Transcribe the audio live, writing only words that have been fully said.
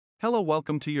Hello,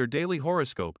 welcome to your daily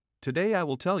horoscope. Today I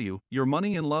will tell you your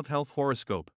money and love health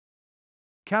horoscope.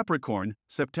 Capricorn,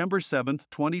 September 7th,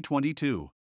 2022.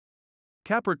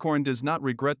 Capricorn does not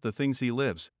regret the things he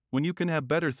lives. When you can have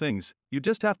better things, you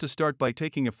just have to start by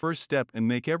taking a first step and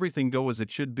make everything go as it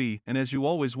should be and as you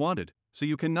always wanted, so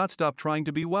you cannot stop trying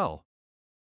to be well.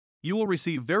 You will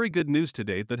receive very good news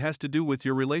today that has to do with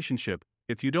your relationship.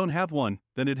 If you don't have one,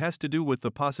 then it has to do with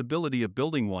the possibility of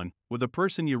building one with a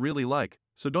person you really like,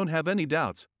 so don't have any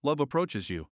doubts, love approaches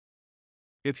you.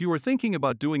 If you are thinking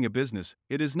about doing a business,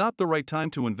 it is not the right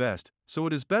time to invest, so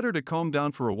it is better to calm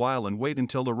down for a while and wait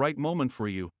until the right moment for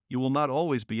you. You will not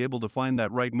always be able to find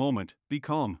that right moment, be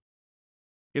calm.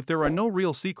 If there are no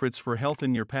real secrets for health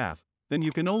in your path, then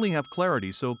you can only have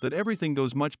clarity so that everything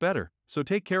goes much better, so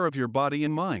take care of your body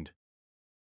and mind.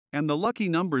 And the lucky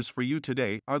numbers for you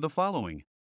today are the following: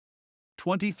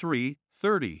 23,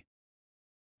 30,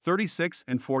 36,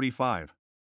 and 45.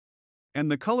 And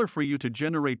the color for you to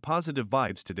generate positive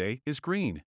vibes today is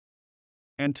green.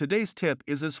 And today's tip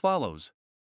is as follows.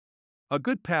 A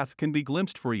good path can be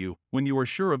glimpsed for you when you are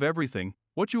sure of everything.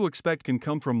 What you expect can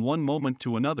come from one moment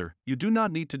to another. You do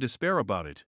not need to despair about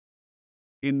it.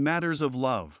 In matters of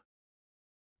love,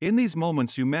 in these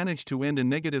moments you manage to end a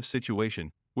negative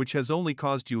situation, which has only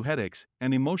caused you headaches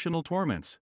and emotional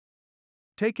torments.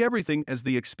 Take everything as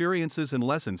the experiences and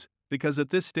lessons, because at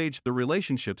this stage the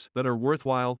relationships that are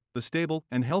worthwhile, the stable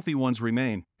and healthy ones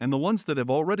remain, and the ones that have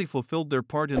already fulfilled their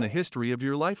part in the history of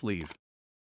your life leave.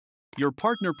 Your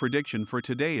partner prediction for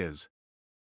today is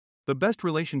the best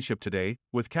relationship today,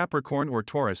 with Capricorn or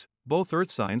Taurus, both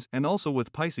earth signs, and also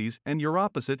with Pisces and your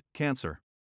opposite, Cancer.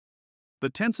 The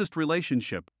tensest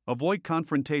relationship, avoid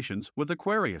confrontations with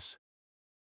Aquarius.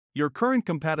 Your current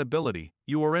compatibility,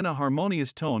 you are in a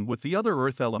harmonious tone with the other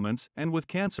earth elements and with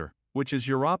Cancer, which is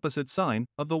your opposite sign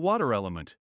of the water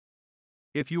element.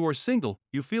 If you are single,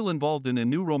 you feel involved in a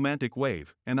new romantic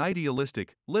wave, and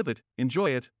idealistic, live it, enjoy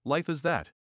it, life is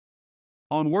that.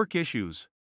 On work issues,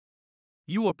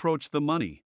 you approach the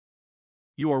money.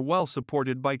 You are well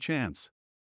supported by chance.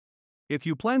 If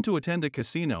you plan to attend a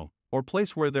casino or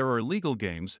place where there are legal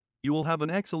games, you will have an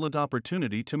excellent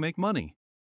opportunity to make money.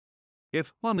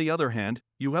 If, on the other hand,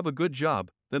 you have a good job,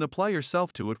 then apply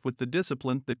yourself to it with the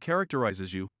discipline that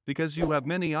characterizes you, because you have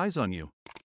many eyes on you.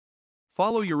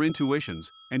 Follow your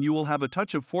intuitions, and you will have a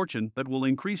touch of fortune that will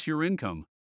increase your income.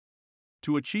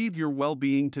 To achieve your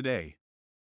well-being today,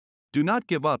 do not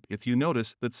give up if you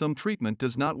notice that some treatment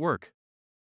does not work.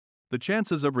 The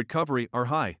chances of recovery are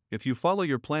high if you follow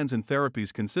your plans and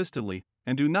therapies consistently,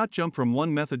 and do not jump from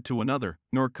one method to another,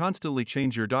 nor constantly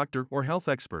change your doctor or health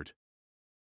expert.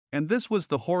 And this was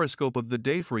the horoscope of the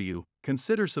day for you.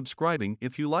 Consider subscribing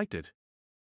if you liked it.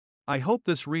 I hope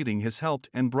this reading has helped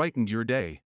and brightened your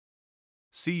day.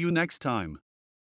 See you next time.